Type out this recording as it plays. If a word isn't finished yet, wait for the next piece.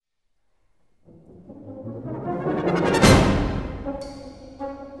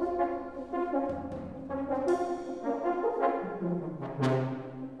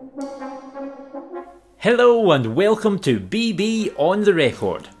Hello and welcome to BB On The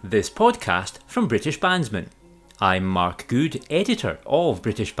Record, this podcast from British Bandsman. I'm Mark Good, editor of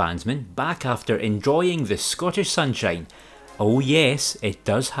British Bandsman, back after enjoying the Scottish sunshine. Oh yes, it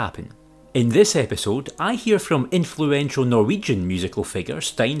does happen. In this episode, I hear from influential Norwegian musical figure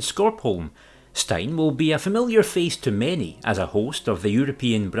Stein Skorpholm. Stein will be a familiar face to many as a host of the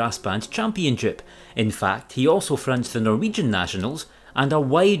European Brass Band Championship. In fact, he also fronts the Norwegian Nationals and a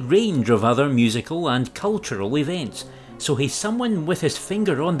wide range of other musical and cultural events, so he's someone with his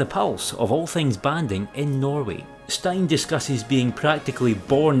finger on the pulse of all things banding in Norway. Stein discusses being practically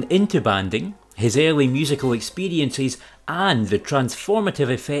born into banding, his early musical experiences, and the transformative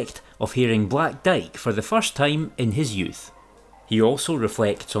effect of hearing Black Dyke for the first time in his youth. He also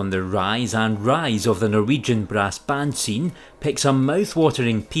reflects on the rise of the Norwegian brass band scene, picks a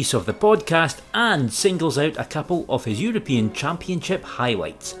mouth-watering piece of the podcast, and singles out a couple of his European Championship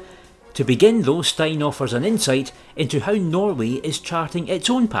highlights. To begin though, Stein offers an insight into how Norway is charting its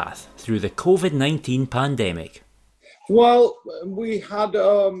own path through the COVID-19 pandemic. Well, we had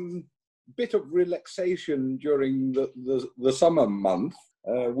a bit of relaxation during the summer month.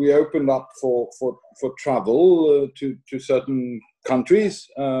 We opened up for travel to certain countries,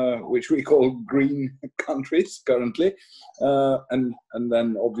 which we call green countries currently, and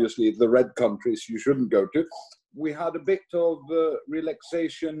then obviously the red countries you shouldn't go to. We had a bit of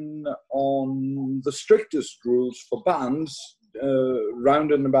relaxation on the strictest rules for bands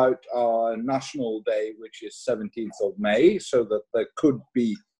round and about our national day, which is 17th of May, so that there could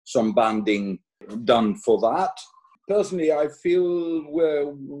be some banding done for that. Personally, I feel we're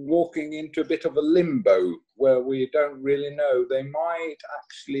walking into a bit of a limbo where we don't really know. They might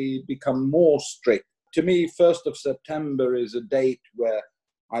actually become more strict. To me, 1st of September is a date where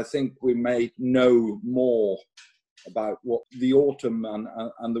I think we may know more about what the autumn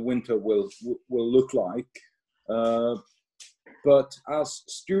and the winter will look like. But as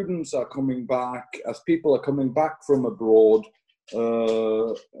students are coming back, as people are coming back from abroad,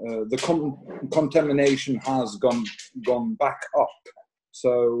 the contamination has gone back up.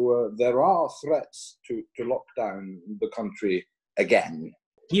 So there are threats to lock down the country again.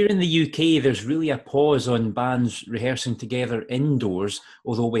 Here in the UK, there's really a pause on bands rehearsing together indoors,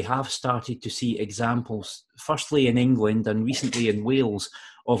 although we have started to see examples, firstly in England and recently in Wales,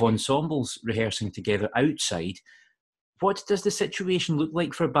 of ensembles rehearsing together outside. What does the situation look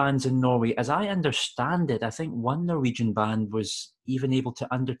like for bands in Norway? As I understand it, I think one Norwegian band was even able to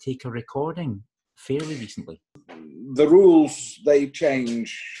undertake a recording fairly recently. The rules, they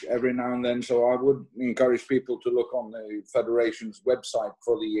change every now and then, so I would encourage people to look on the Federation's website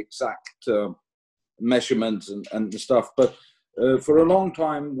for the exact measurements and stuff. But for a long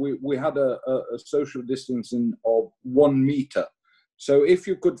time, we had a social distancing of 1 meter. So if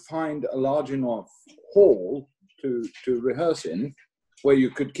you could find a large enough hall to rehearse in, where you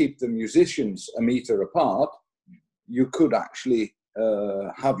could keep the musicians 1 meter apart, you could actually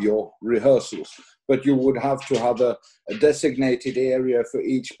have your rehearsals. But you would have to have a designated area for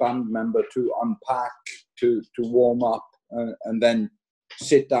each band member to unpack, to warm up, and then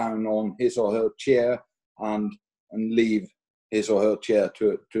sit down on his or her chair and leave his or her chair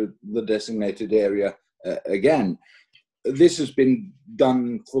to the designated area again. This has been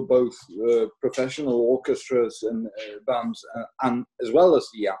done for both professional orchestras and bands, and as well as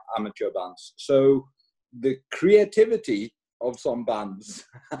the amateur bands. So the creativity of some bands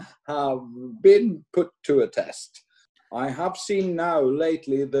have been put to a test. I have seen now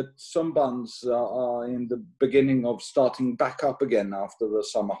lately that some bands are in the beginning of starting back up again after the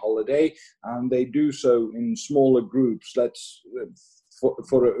summer holiday, and they do so in smaller groups. That's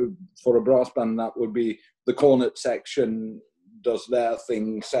for a brass band, that would be the cornet section does their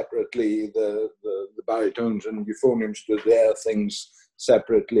thing separately, the baritones and euphoniums do their things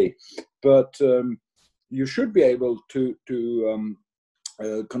separately. But you should be able to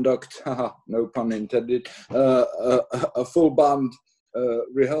conduct, no pun intended, a full band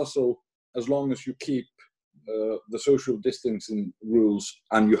rehearsal as long as you keep the social distancing rules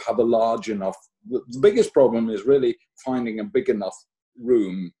and you have a large enough. The biggest problem is really finding a big enough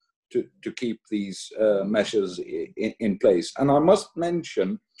room to keep these measures in place. And I must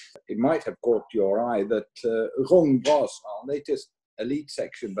mention, it might have caught your eye, that Rong Brass, our latest elite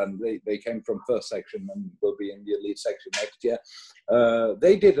section band, they came from first section and will be in the elite section next year.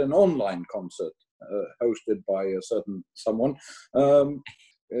 They did an online concert hosted by a certain someone,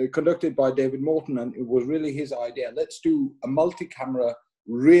 conducted by David Morton, and it was really his idea. Let's do a multi-camera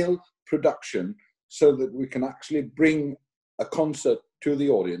real production so that we can actually bring a concert to the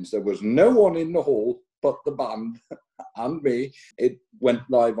audience. There was no one in the hall but the band and me. It went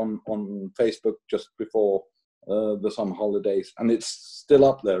live on Facebook just before the summer holidays, and it's still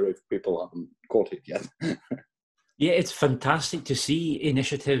up there if people haven't caught it yet. Yeah, it's fantastic to see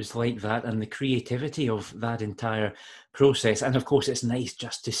initiatives like that and the creativity of that entire process. And of course, it's nice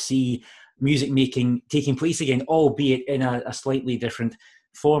just to see music making taking place again, albeit in a slightly different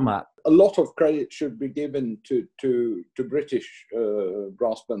format. A lot of credit should be given to British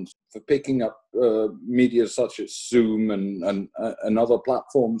brass bands for picking up media such as Zoom and other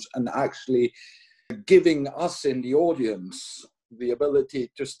platforms, and actually giving us in the audience the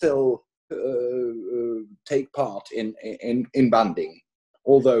ability to still take part in banding,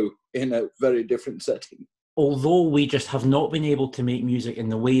 although in a very different setting. Although we just have not been able to make music in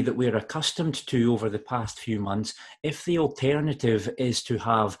the way that we're accustomed to over the past few months, if the alternative is to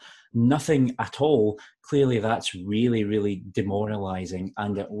have nothing at all, clearly that's really, really demoralising,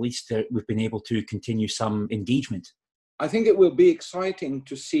 and at least we've been able to continue some engagement. I think it will be exciting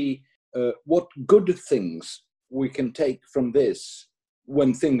to see what good things we can take from this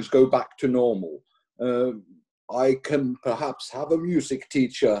when things go back to normal. I can perhaps have a music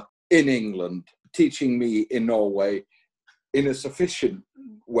teacher in England teaching me in Norway in a sufficient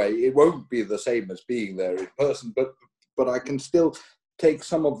way. It won't be the same as being there in person, but I can still take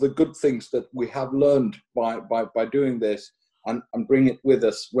some of the good things that we have learned by doing this and bring it with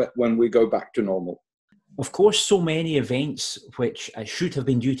us when we go back to normal. Of course, so many events which should have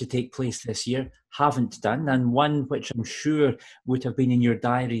been due to take place this year haven't done, and one which I'm sure would have been in your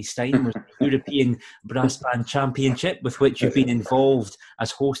diary, Stein, was the European Brass Band Championship, with which you've been involved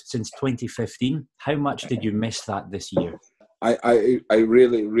as host since 2015. How much did you miss that this year? I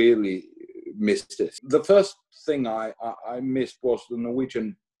really, really missed it. The first thing I missed was the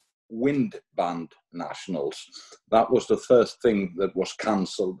Norwegian Wind Band Nationals. That was the first thing that was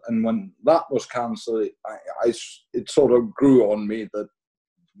cancelled, and when that was cancelled, it sort of grew on me that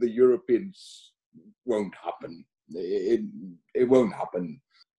the Europeans won't happen. It won't happen,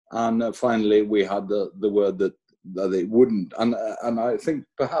 and finally we had the word that it wouldn't. And I think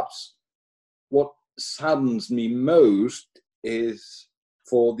perhaps what saddens me most is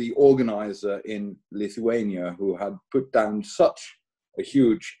for the organizer in Lithuania, who had put down such a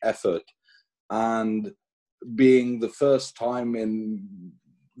huge effort, and being the first time in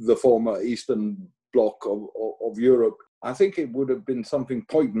the former Eastern Bloc of Europe, I think it would have been something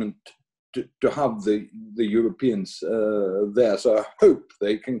poignant to have the Europeans there. So I hope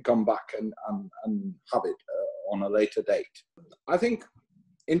they can come back and have it on a later date. I think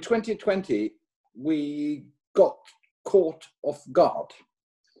in 2020 we got caught off guard.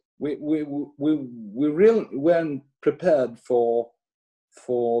 We really weren't prepared for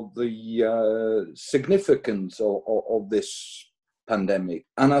the significance of this pandemic.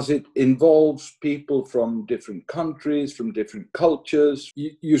 And as it involves people from different countries, from different cultures,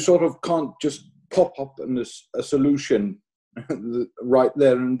 you sort of can't just pop up a solution right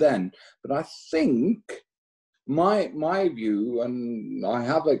there and then. But I think my view, and I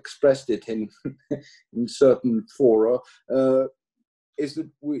have expressed it in certain fora, is that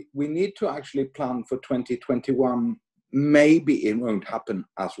we need to actually plan for 2021. Maybe it won't happen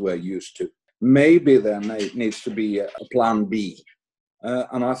as we're used to. Maybe there needs to be a plan B.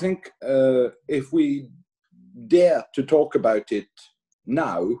 And I think if we dare to talk about it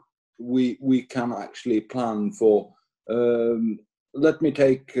now, we can actually plan for, let me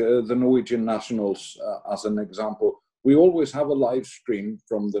take the Norwegian Nationals as an example. We always have a live stream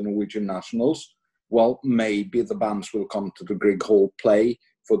from the Norwegian Nationals. Well, maybe the bands will come to the Grieg Hall play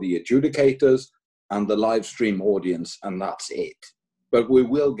for the adjudicators and the live stream audience, and that's it. But we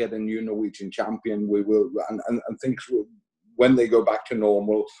will get a new Norwegian champion. We will, and things will, when they go back to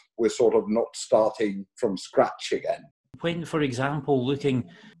normal, we're sort of not starting from scratch again. When, for example, looking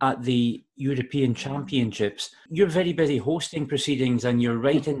at the European Championships, you're very busy hosting proceedings and you're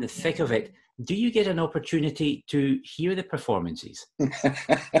right in the thick of it. Do you get an opportunity to hear the performances?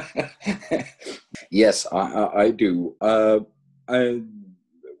 Yes, I do.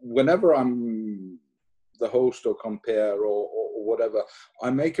 Whenever I'm the host or compare or whatever, I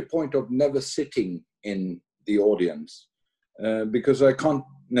make a point of never sitting in the audience because I can't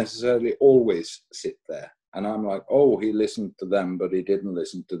necessarily always sit there. And I'm like, oh, he listened to them, but he didn't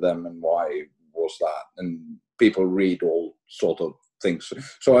listen to them. And why was that? And people read all sort of things.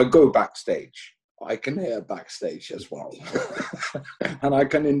 So I go backstage. I can hear backstage as well. And I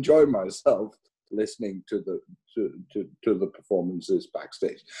can enjoy myself listening to the performances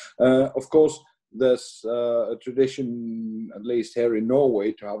backstage. Of course, there's a tradition, at least here in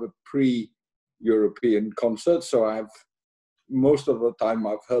Norway, to have a pre-European concert. So I've most of the time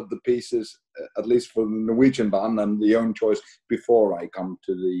I've heard the pieces, at least for the Norwegian band and the Own Choice, before I come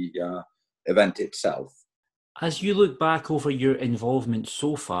to the event itself. As you look back over your involvement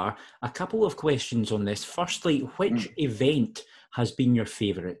so far, a couple of questions on this. Firstly, which event has been your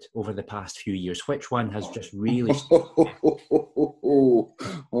favourite over the past few years? Which one has just really...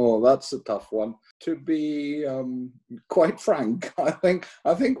 Oh, that's a tough one. To be quite frank, I think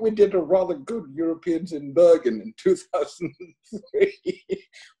we did a rather good Europeans in Bergen in 2003,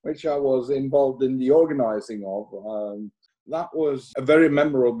 which I was involved in the organising of. That was a very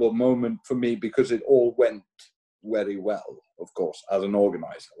memorable moment for me because it all went very well, of course, as an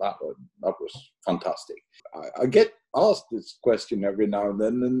organizer. That was fantastic. I get asked this question every now and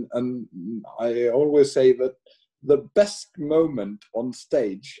then, and I always say that the best moment on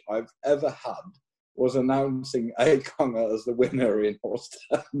stage I've ever had was announcing Eikanger as the winner in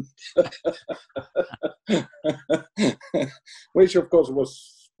Ostend, which of course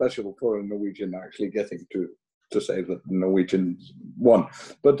was special for a Norwegian actually getting to say that the Norwegians won.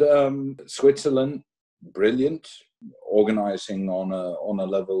 But Switzerland, brilliant, organizing on a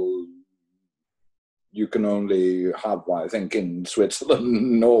level you can only have, I think, in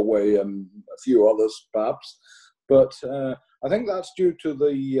Switzerland, Norway, and a few others perhaps. But I think that's due to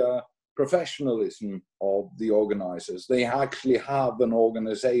the professionalism of the organizers. They actually have an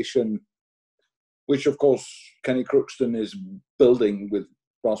organization, which of course Kenny Crookston is building with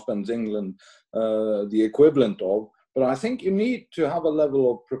Brass Bands England, the equivalent of. But I think you need to have a level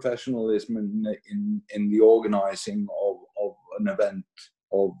of professionalism in the organising of an event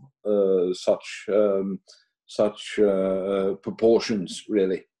of such proportions,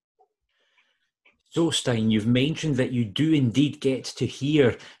 really. So, Stein, you've mentioned that you do indeed get to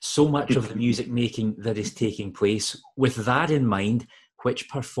hear so much of the music making that is taking place. With that in mind, which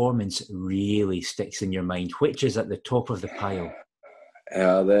performance really sticks in your mind? Which is at the top of the pile?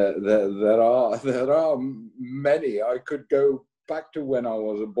 There are many. I could go back to when I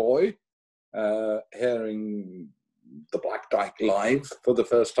was a boy, hearing the Black Dyke live for the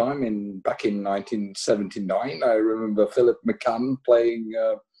first time back in 1979. I remember Philip McCann playing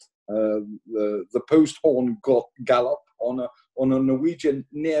the post horn gallop on a Norwegian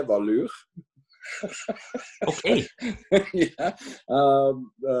Nevalur. Okay. Yeah.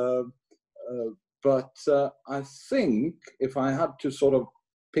 But I think if I had to sort of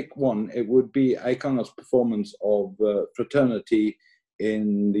pick one, it would be Eikanger's performance of Fraternity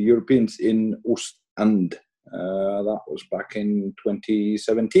in the Europeans in Ostend. That was back in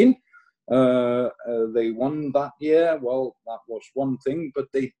 2017. They won that year. Well, that was one thing, but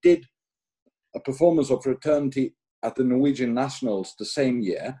they did a performance of Fraternity at the Norwegian Nationals the same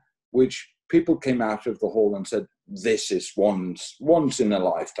year, which people came out of the hall and said, "This is once in a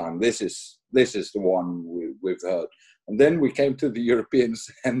lifetime. This is the one we've heard." And then we came to the Europeans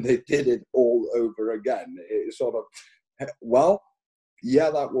and they did it all over again. It sort of, well, yeah,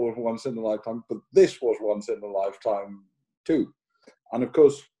 that was once in a lifetime, but this was once in a lifetime too. And of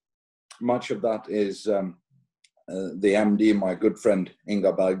course, much of that is the MD, my good friend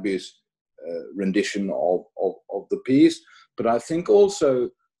Inga Bergby's rendition of the piece. But I think also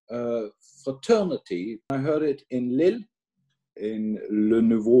Fraternity, I heard it in Lille, in Le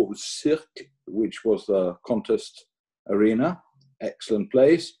Nouveau Cirque, which was the contest arena, excellent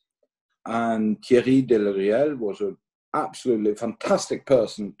place. And Thierry Delariel was an absolutely fantastic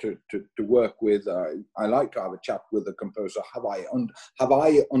person to work with. I like to have a chat with the composer. Have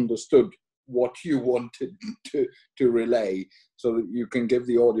I understood what you wanted to relay, so that you can give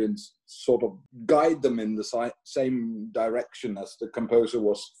the audience, sort of guide them in the same direction as the composer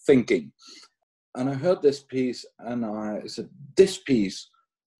was thinking. And I heard this piece and I said, this piece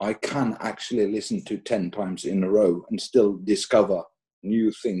I can actually listen to 10 times in a row and still discover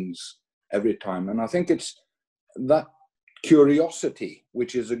new things every time. And I think it's that curiosity,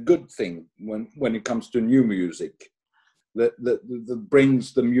 which is a good thing when it comes to new music, that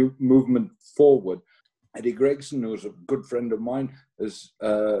brings the movement forward. Eddie Gregson, who's a good friend of mine, has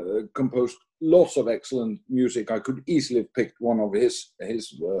composed lots of excellent music. I could easily have picked one of his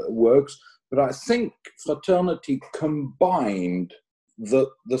works, but I think Fraternity combined the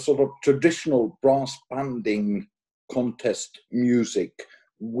sort of traditional brass banding contest music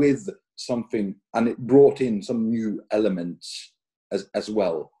with something, and it brought in some new elements as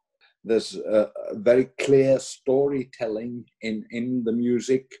well. There's a very clear storytelling in the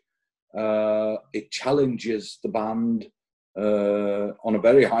music. It challenges the band on a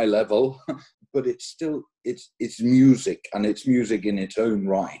very high level, but it's still it's music, and it's music in its own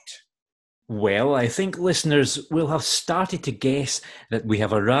right. Well, I think listeners will have started to guess that we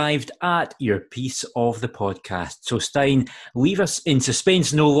have arrived at your piece of the podcast. So, Stein, leave us in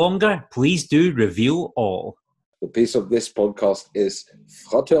suspense no longer. Please do reveal all. The piece of this podcast is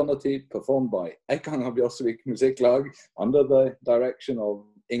Fraternity, performed by Eikanger Bjørsvik Musikklag under the direction of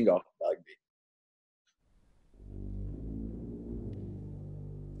Ingar Bergby.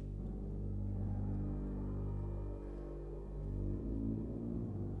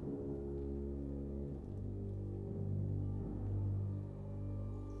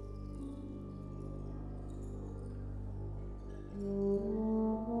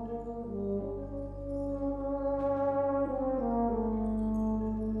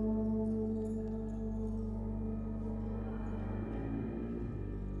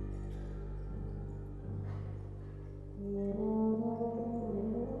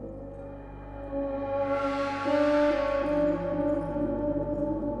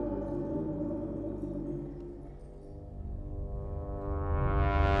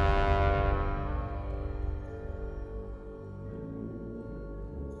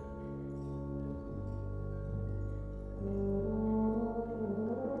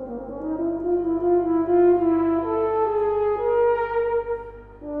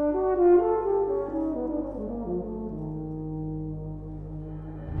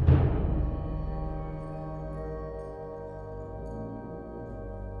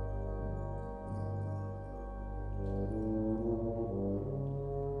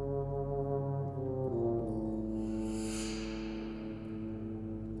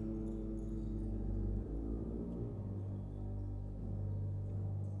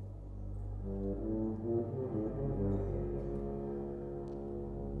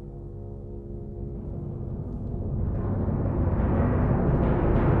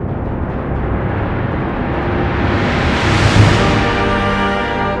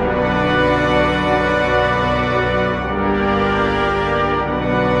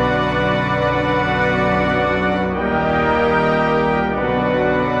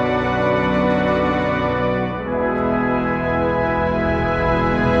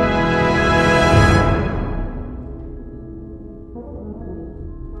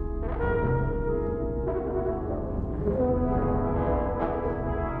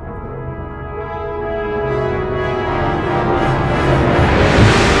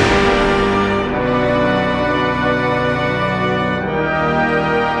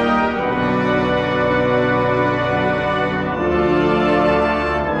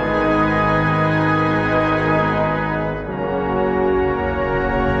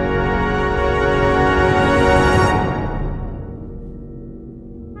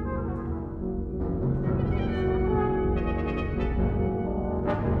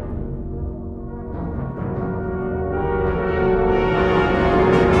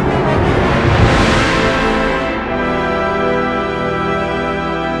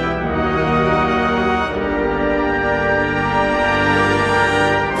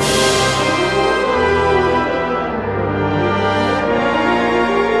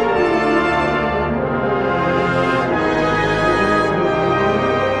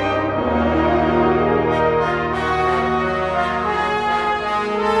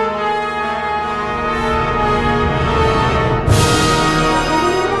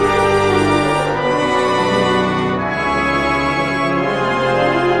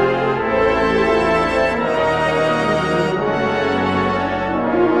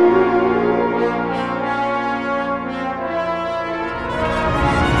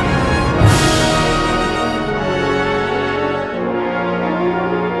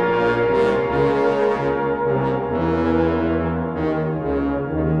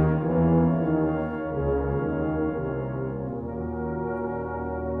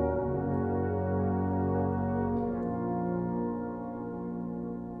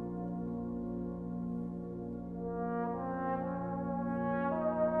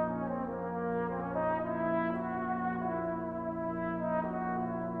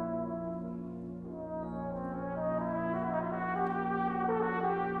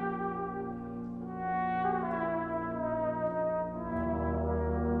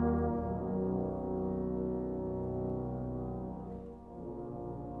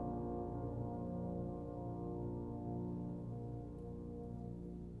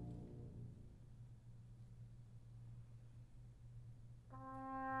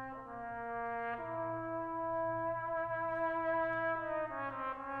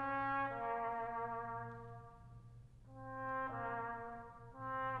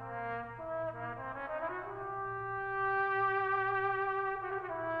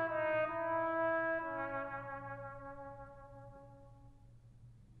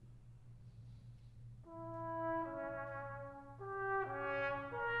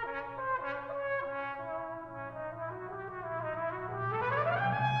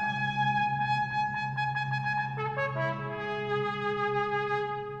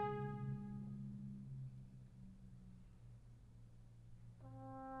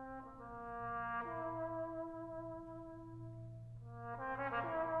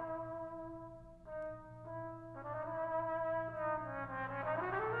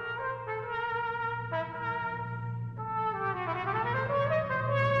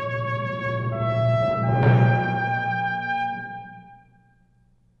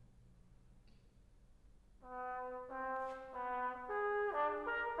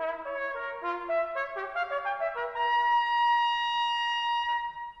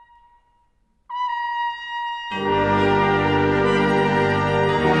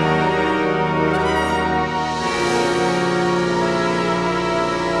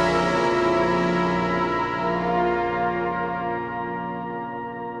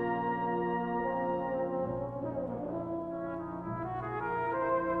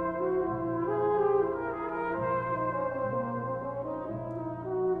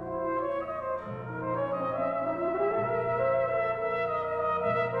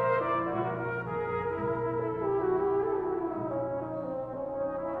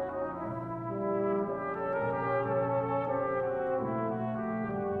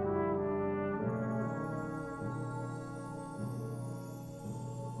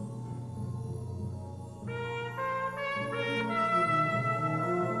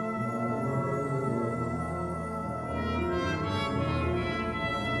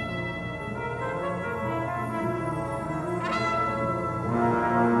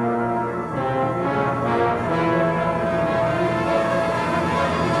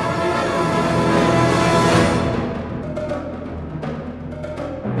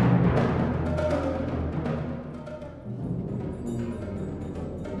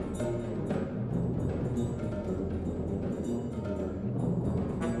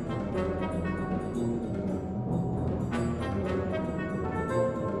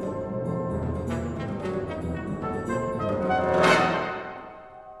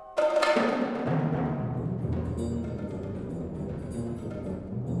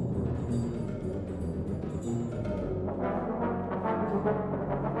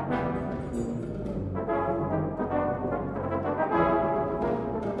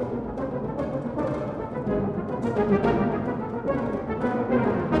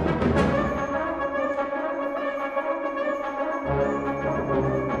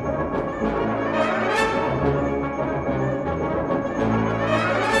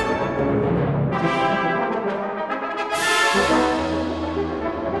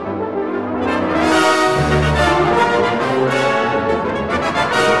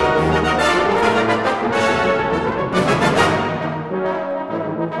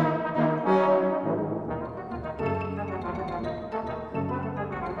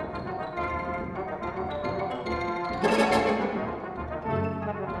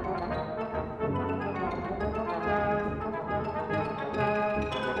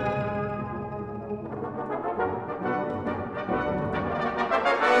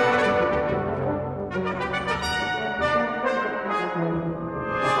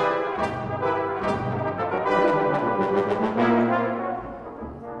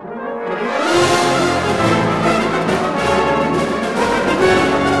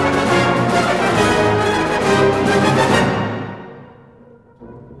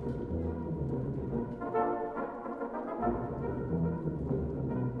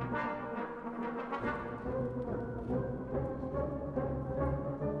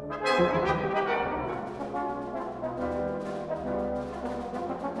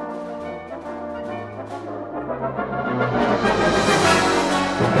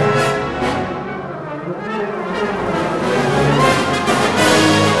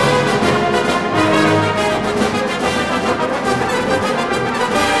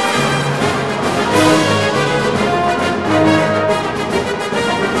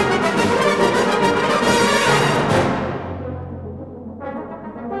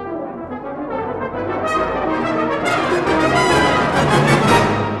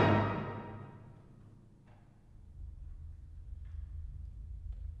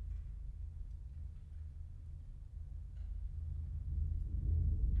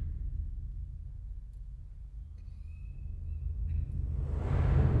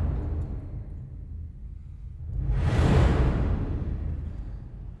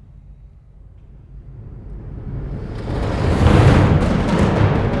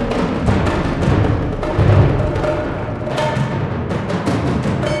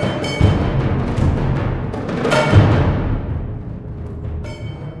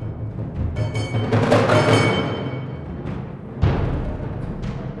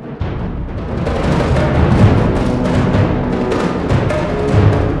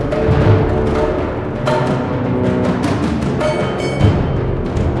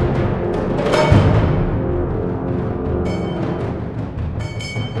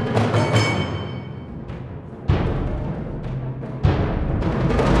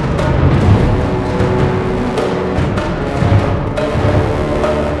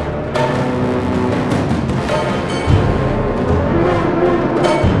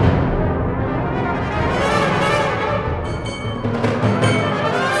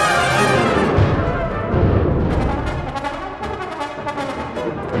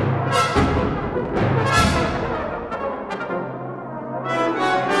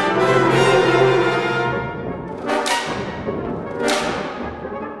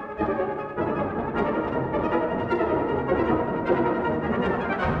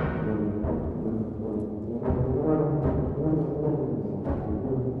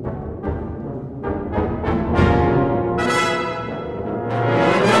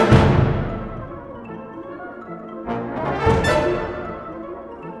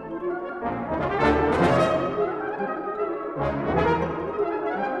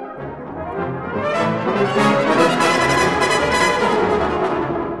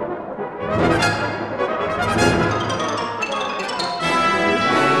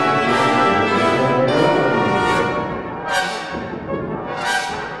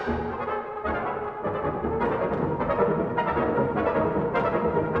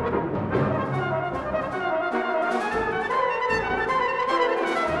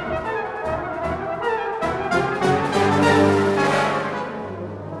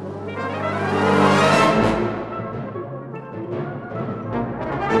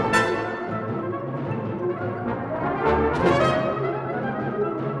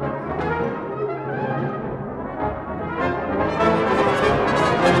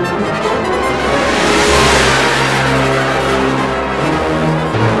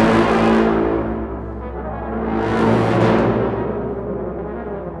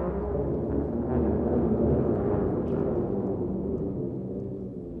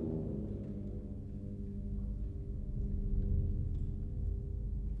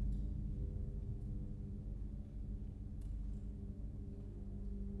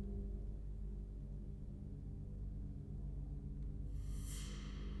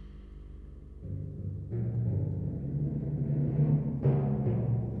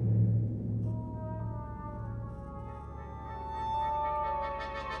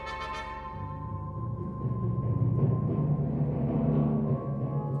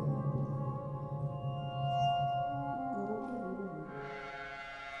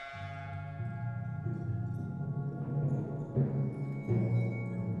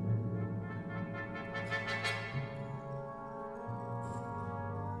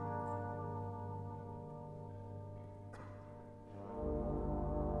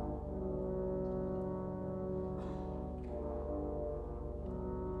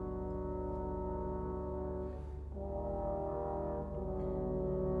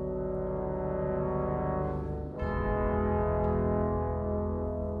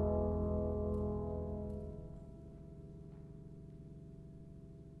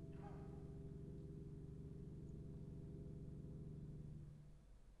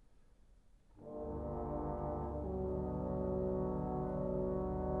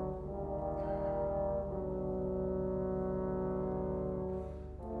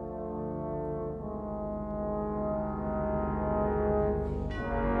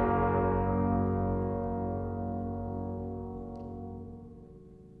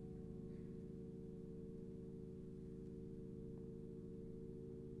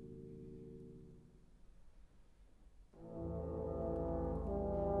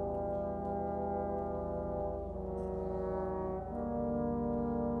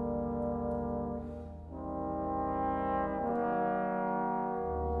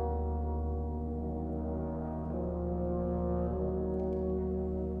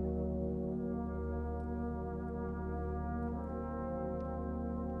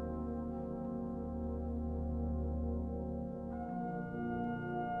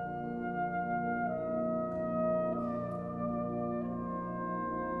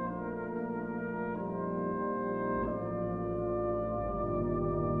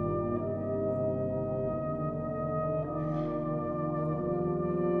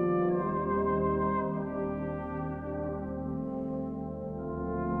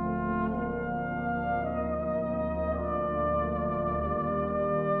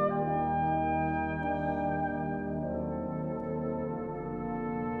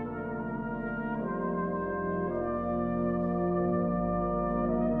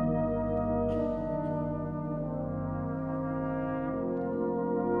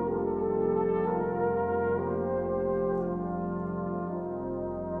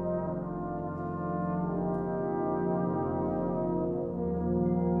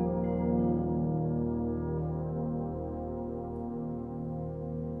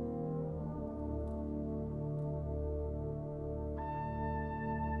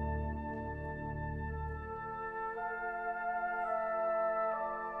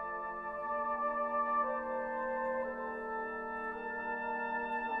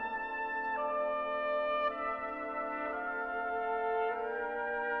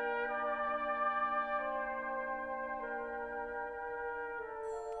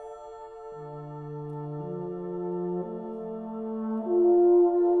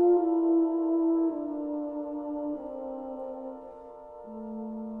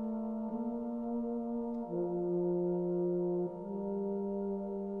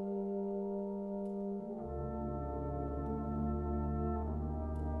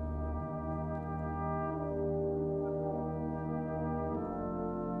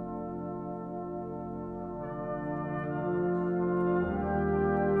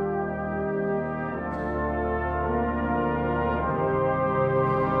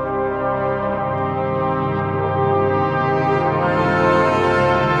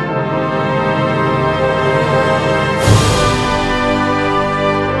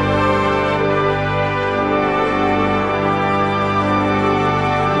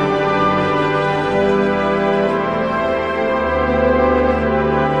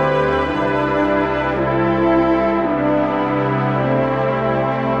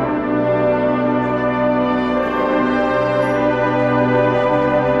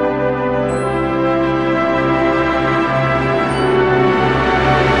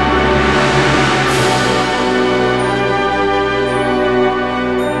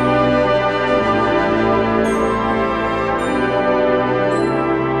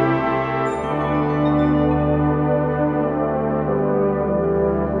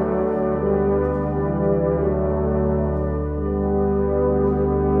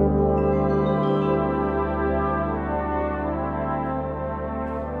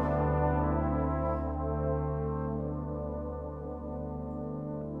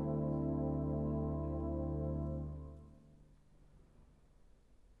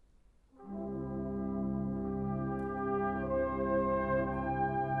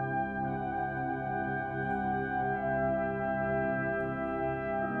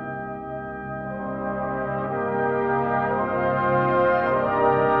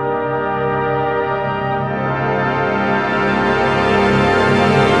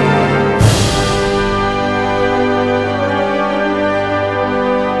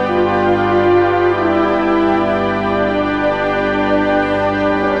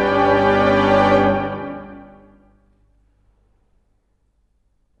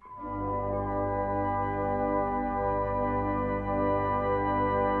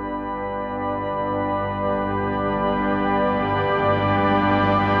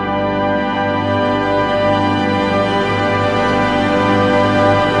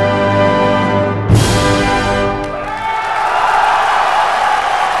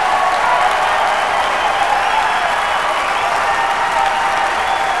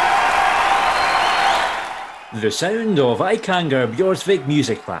 The sound of Ikanger Bjørsvik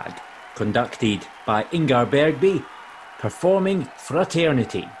Music Bag, conducted by Ingar Bergby, performing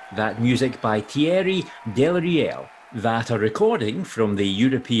Fraternity, that music by Thierry Delriel, that a recording from the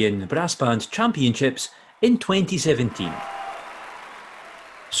European Brass Band Championships in 2017.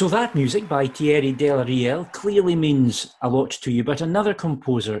 So that music by Thierry Delriel clearly means a lot to you, but another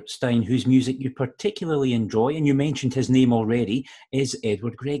composer, Stein, whose music you particularly enjoy, and you mentioned his name already, is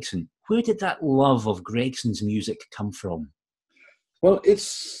Edward Gregson. Where did that love of Gregson's music come from? Well, it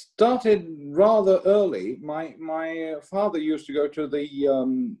started rather early. My father used to go to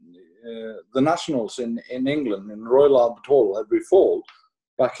the Nationals in England, in Royal Albert Hall, every fall,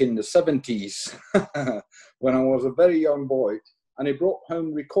 back in the 70s, when I was a very young boy. And he brought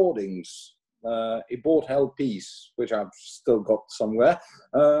home recordings. He bought LPs, which I've still got somewhere.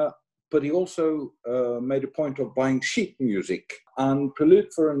 But he also made a point of buying sheet music. And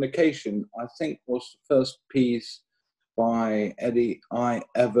Prelude for an Occasion, I think, was the first piece by Eddie I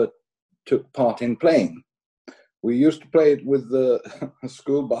ever took part in playing. We used to play it with the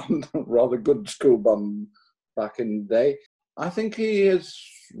school band, rather good school band back in the day. I think he is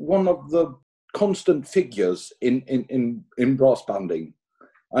one of the constant figures in brass banding.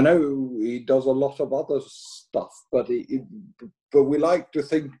 I know he does a lot of other stuff, but we like to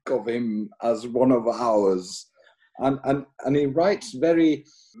think of him as one of ours. And he writes very,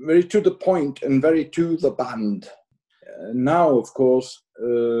 very to the point and very to the band. Now, of course,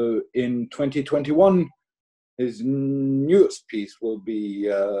 in 2021, his newest piece will be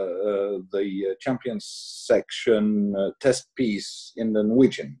the Champions Section test piece in the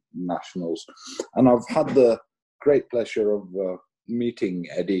Norwegian Nationals. And I've had the great pleasure of meeting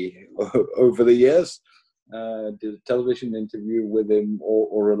Eddie over the years. Did a television interview with him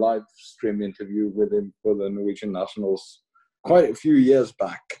or a live stream interview with him for the Norwegian Nationals quite a few years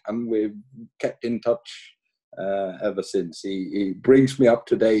back. And we've kept in touch ever since. He brings me up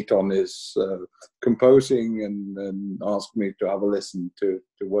to date on his composing and asks me to have a listen to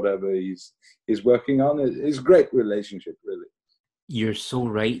whatever he's working on. It's a great relationship, really. You're so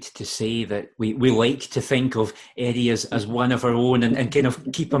right to say that we like to think of Eddie as one of our own and kind of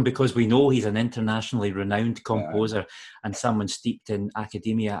keep him because we know he's an internationally renowned composer and someone steeped in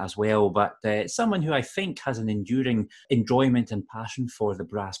academia as well, but someone who I think has an enduring enjoyment and passion for the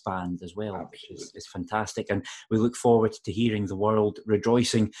brass band as well, which is fantastic. And we look forward to hearing the world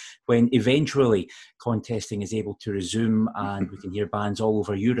rejoicing when eventually contesting is able to resume and we can hear bands all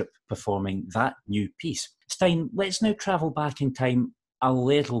over Europe performing that new piece. Stein, let's now travel back in time a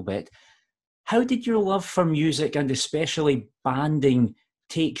little bit. How did your love for music and especially banding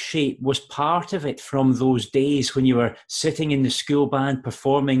take shape? Was part of it from those days when you were sitting in the school band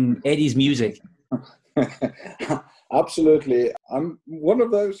performing Eddie's music? Absolutely. I'm one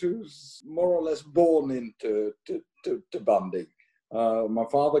of those who's more or less born into banding. My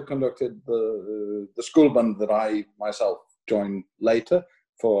father conducted the school band that I myself joined later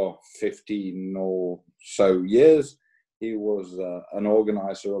for 15 or so years. He was an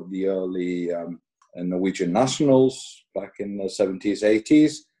organizer of the early Norwegian Nationals back in the 70s,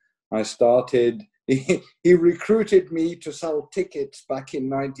 80s. I started, he recruited me to sell tickets back in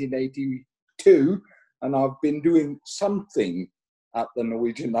 1982, and I've been doing something at the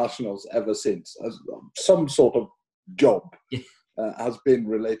Norwegian Nationals ever since. Some sort of job has been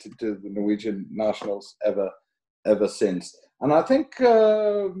related to the Norwegian Nationals ever since. And I think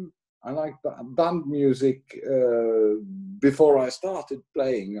I like band music. Before I started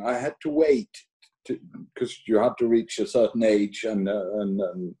playing, I had to wait because you had to reach a certain age and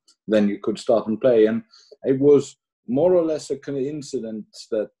then you could start and play. And it was more or less a coincidence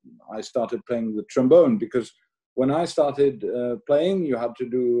that I started playing the trombone, because when I started playing, you had to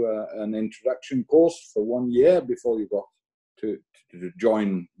do an introduction course for 1 year before you got to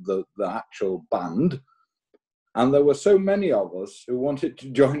join the actual band. And there were so many of us who wanted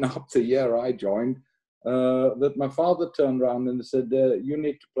to join up the year I joined that my father turned around and said, you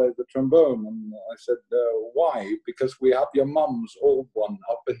need to play the trombone. And I said, why? Because we have your mum's old one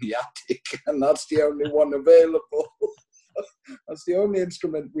up in the attic, and that's the only one available. That's the only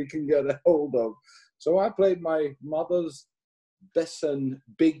instrument we can get a hold of. So I played my mother's Besson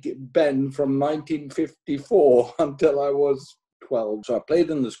Big Ben from 1954 until I was 12. So I played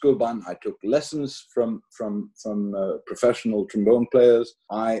in the school band. I took lessons from professional trombone players.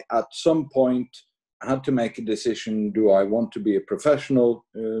 I, at some point, had to make a decision: do I want to be a professional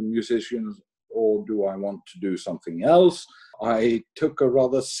musician, or do I want to do something else? I took a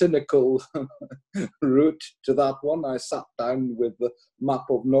rather cynical route to that one. I sat down with the map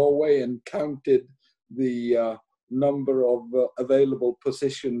of Norway and counted the number of available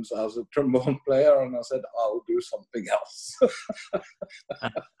positions as a trombone player, and I said, I'll do something else.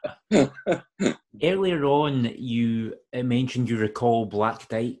 Earlier on, you mentioned you recall Black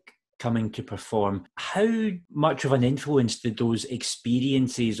Dyke coming to perform. How much of an influence did those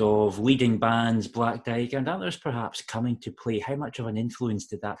experiences of leading bands, Black Dyke and others perhaps coming to play, how much of an influence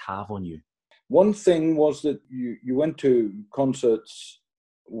did that have on you? One thing was that you went to concerts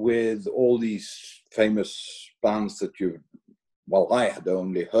with all these famous bands that I had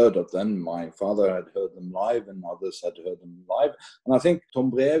only heard of them. My father had heard them live and others had heard them live. And I think Tom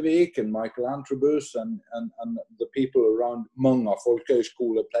Breivik and Michael Antrobus and the people around Många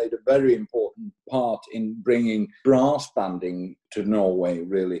Folkhögskola played a very important part in bringing brass banding to Norway,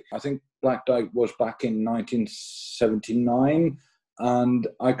 really. I think Black Dyke was back in 1979, and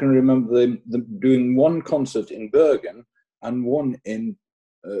I can remember them doing one concert in Bergen and one in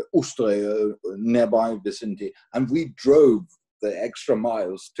Osterøy, nearby vicinity, and we drove the extra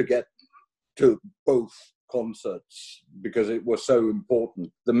miles to get to both concerts because it was so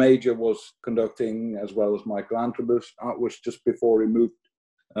important. The major was conducting as well as Michael Antrobus. That was just before he moved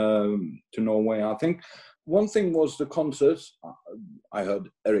to Norway, I think. One thing was the concerts. I heard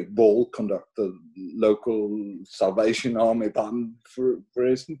Eric Ball conduct the local Salvation Army band, for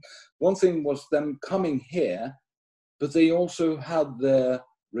instance. One thing was them coming here, but they also had their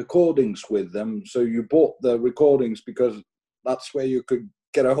recordings with them. So you bought the recordings because that's where you could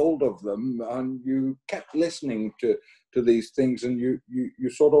get a hold of them, and you kept listening to these things, and you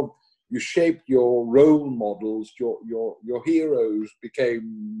shaped your role models. Your heroes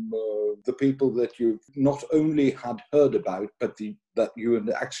became the people that you not only had heard about, but that you had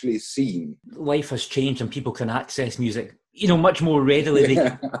actually seen. Life has changed, and people can access music, much more readily.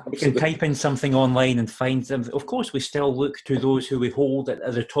 They can type in something online and find them. Of course, we still look to those who we hold at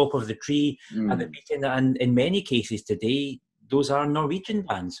the top of the tree at the beacon, and in many cases today, those are Norwegian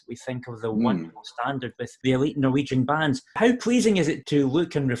bands. We think of the wonderful standard with the elite Norwegian bands. How pleasing is it to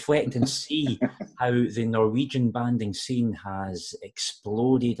look and reflect and see how the Norwegian banding scene has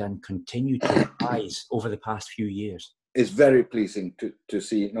exploded and continued to rise over the past few years? It's very pleasing to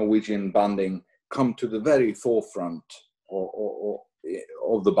see Norwegian banding come to the very forefront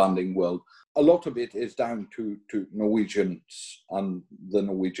of the banding world. A lot of it is down to Norwegians and the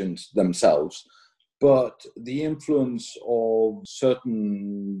Norwegians themselves. But the influence of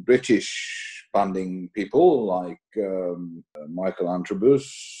certain British banding people like Michael Antrobus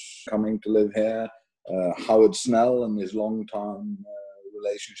coming to live here, Howard Snell and his long-time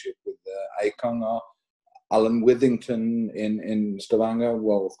relationship with Eikanger, Alan Withington in Stavanger.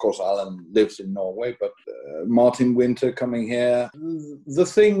 Well, of course, Alan lives in Norway, but Martin Winter coming here. The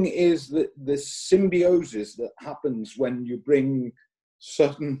thing is that the symbiosis that happens when you bring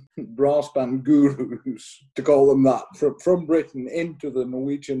certain brass band gurus, to call them that, from Britain into the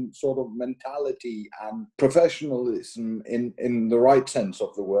Norwegian sort of mentality and professionalism in the right sense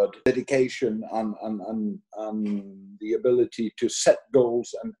of the word, dedication and the ability to set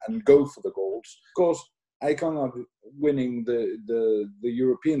goals and go for the goals. Of course, Eikanger winning the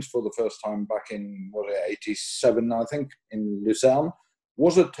Europeans for the first time back in 87, I think, in Lucerne,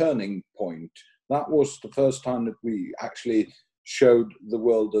 was a turning point. That was the first time that we actually showed the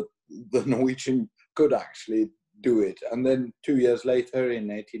world that the Norwegian could actually do it. And then 2 years later,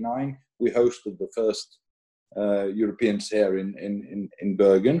 in 89, we hosted the first Europeans here in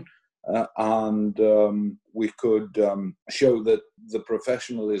Bergen. And we could show that the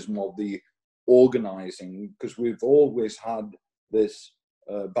professionalism of the organizing, because we've always had this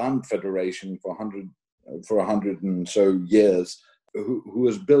band federation for 100 and so years, who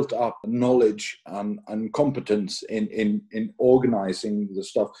has built up knowledge and competence in organizing the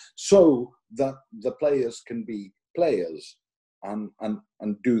stuff so that the players can be players and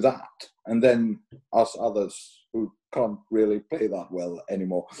do that. And then us others who can't really play that well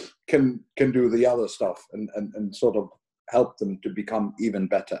anymore can do the other stuff and sort of help them to become even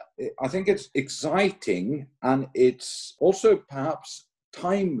better. I think it's exciting, and it's also perhaps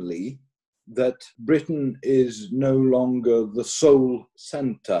timely that Britain is no longer the sole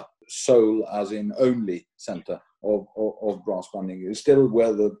centre, sole as in only centre of brass banding. It's still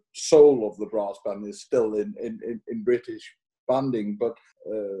where the soul of the brass band is still in British banding, but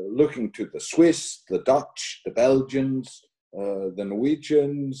looking to the Swiss, the Dutch, the Belgians, the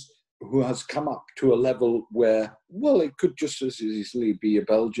Norwegians, who has come up to a level where, well, it could just as easily be a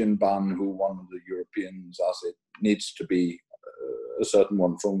Belgian band who won the Europeans as it needs to be a certain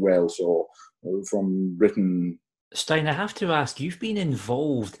one from Wales or from Britain. Stein, I have to ask, you've been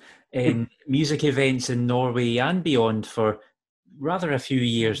involved in music events in Norway and beyond for rather a few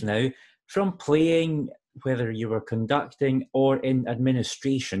years now, from playing whether you were conducting or in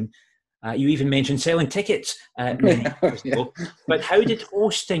administration. You even mentioned selling tickets many years ago. But how did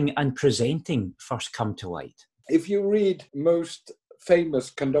hosting and presenting first come to light? If you read most famous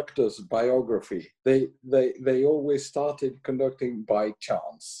conductors' biography, they always started conducting by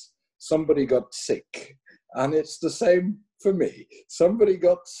chance. Somebody got sick, and it's the same for me. Somebody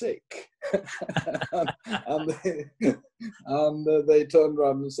got sick, and they turned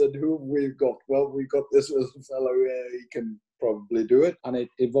around and said, "Who have we got?" "Well, we got this little fellow here. He can probably do it." And it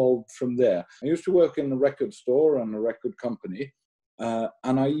evolved from there. I used to work in a record store and a record company,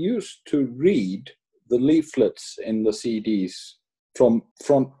 and I used to read the leaflets in the CDs from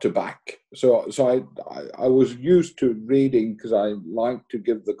front to back. So I was used to reading because I like to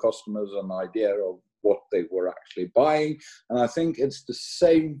give the customers an idea of what they were actually buying. And I think it's the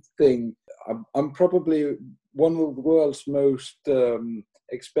same thing. I'm probably one of the world's most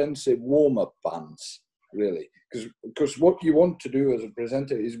expensive warm-up bands, really. Because what you want to do as a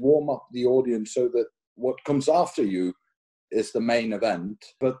presenter is warm up the audience so that what comes after you is the main event,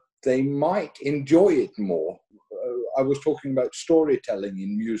 but they might enjoy it more. I was talking about storytelling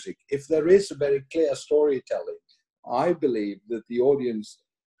in music. If there is a very clear storytelling, I believe that the audience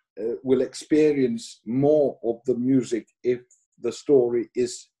will experience more of the music if the story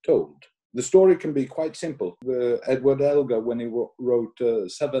is told. The story can be quite simple. Edward Elgar, when he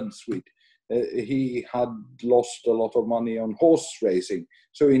wrote Seventh Suite, he had lost a lot of money on horse racing,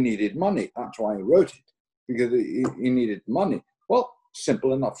 so he needed money. That's why he wrote it, because he needed money. Well,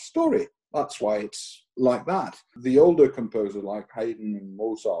 simple enough story. That's why it's like that. The older composers like Haydn and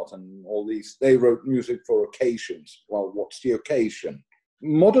Mozart and all these, they wrote music for occasions. Well, what's the occasion?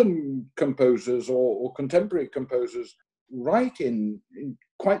 Modern composers or contemporary composers write in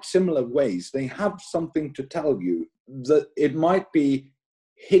quite similar ways. They have something to tell you that it might be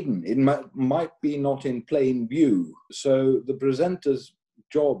hidden. It might be not in plain view. So the presenter's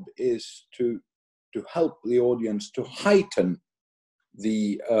job is to help the audience to heighten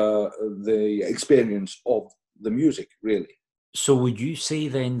the experience of the music, really. So would you say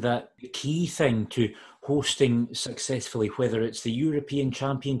then that the key thing to hosting successfully, whether it's the European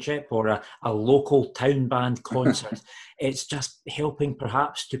Championship or a local town band concert, it's just helping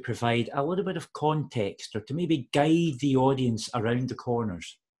perhaps to provide a little bit of context or to maybe guide the audience around the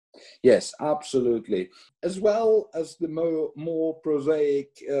corners? Yes, absolutely. As well as the more prosaic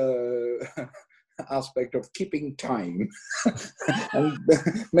aspect of keeping time and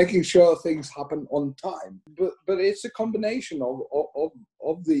making sure things happen on time. But it's a combination of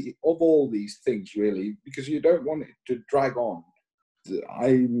all these things, really, because you don't want it to drag on.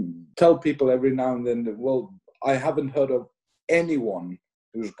 I tell people every now and then that, well, I haven't heard of anyone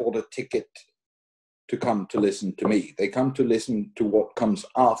who's bought a ticket to come to listen to me. They come to listen to what comes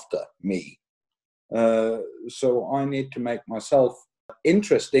after me. So I need to make myself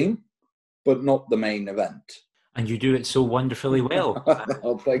interesting, but not the main event. And you do it so wonderfully well.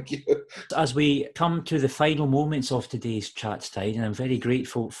 Oh, thank you. As we come to the final moments of today's Chatstide, and I'm very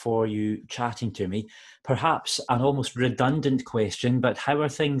grateful for you chatting to me, perhaps an almost redundant question, but how are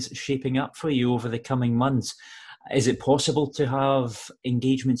things shaping up for you over the coming months? Is it possible to have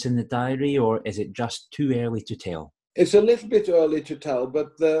engagements in the diary, or is it just too early to tell? It's a little bit early to tell,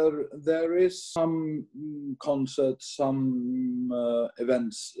 but there is some concerts, some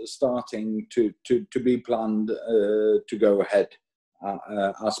events starting to be planned to go ahead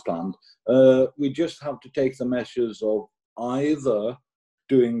as planned. We just have to take the measures of either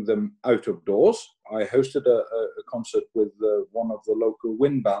doing them out of doors. I hosted a concert with one of the local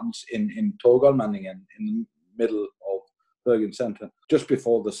wind bands in Torgallmenningen in the middle of Bergen Center just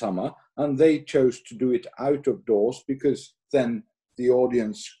before the summer, and they chose to do it out of doors because then the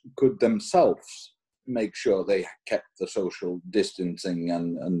audience could themselves make sure they kept the social distancing,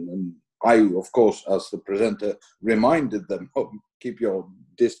 and I, of course, as the presenter, reminded them, oh, keep your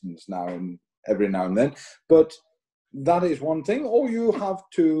distance now and every now and then. But that is one thing. Or you have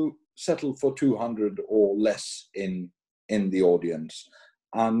to settle for 200 or less in the audience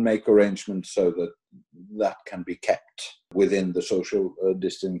and make arrangements so that can be kept within the social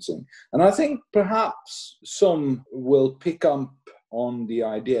distancing. And I think perhaps some will pick up on the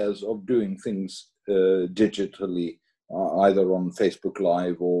ideas of doing things digitally, either on Facebook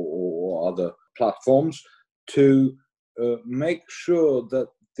Live or other platforms, to make sure that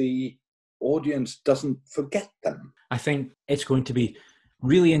the audience doesn't forget them. I think it's going to be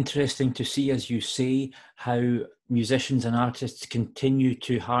really interesting to see, as you say, how musicians and artists continue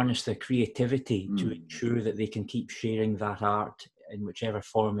to harness their creativity to ensure that they can keep sharing that art in whichever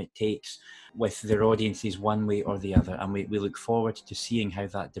form it takes with their audiences one way or the other. And we look forward to seeing how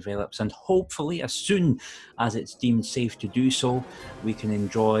that develops. And hopefully, as soon as it's deemed safe to do so, we can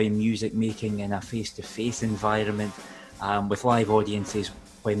enjoy music making in a face-to-face environment with live audiences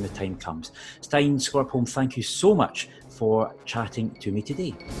when the time comes. Stein Skorpholm, thank you so much for chatting to me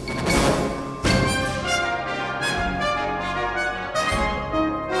today.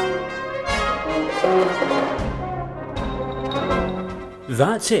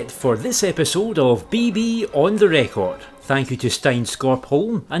 That's it for this episode of BB on the Record. Thank you to Stein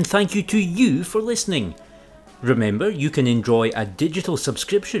Skorpholm, and thank you to you for listening. Remember, you can enjoy a digital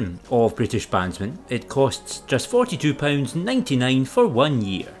subscription of British Bandsman. It costs just £42.99 for 1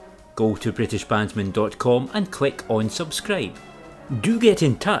 year. Go to britishbandsman.com and click on subscribe. Do get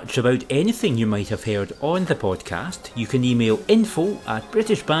in touch about anything you might have heard on the podcast. You can email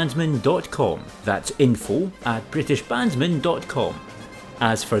info@britishbandsman.com. That's info@britishbandsman.com.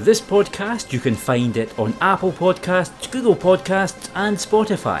 As for this podcast, you can find it on Apple Podcasts, Google Podcasts and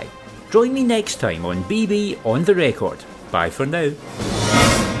Spotify. Join me next time on BB on the Record. Bye for now.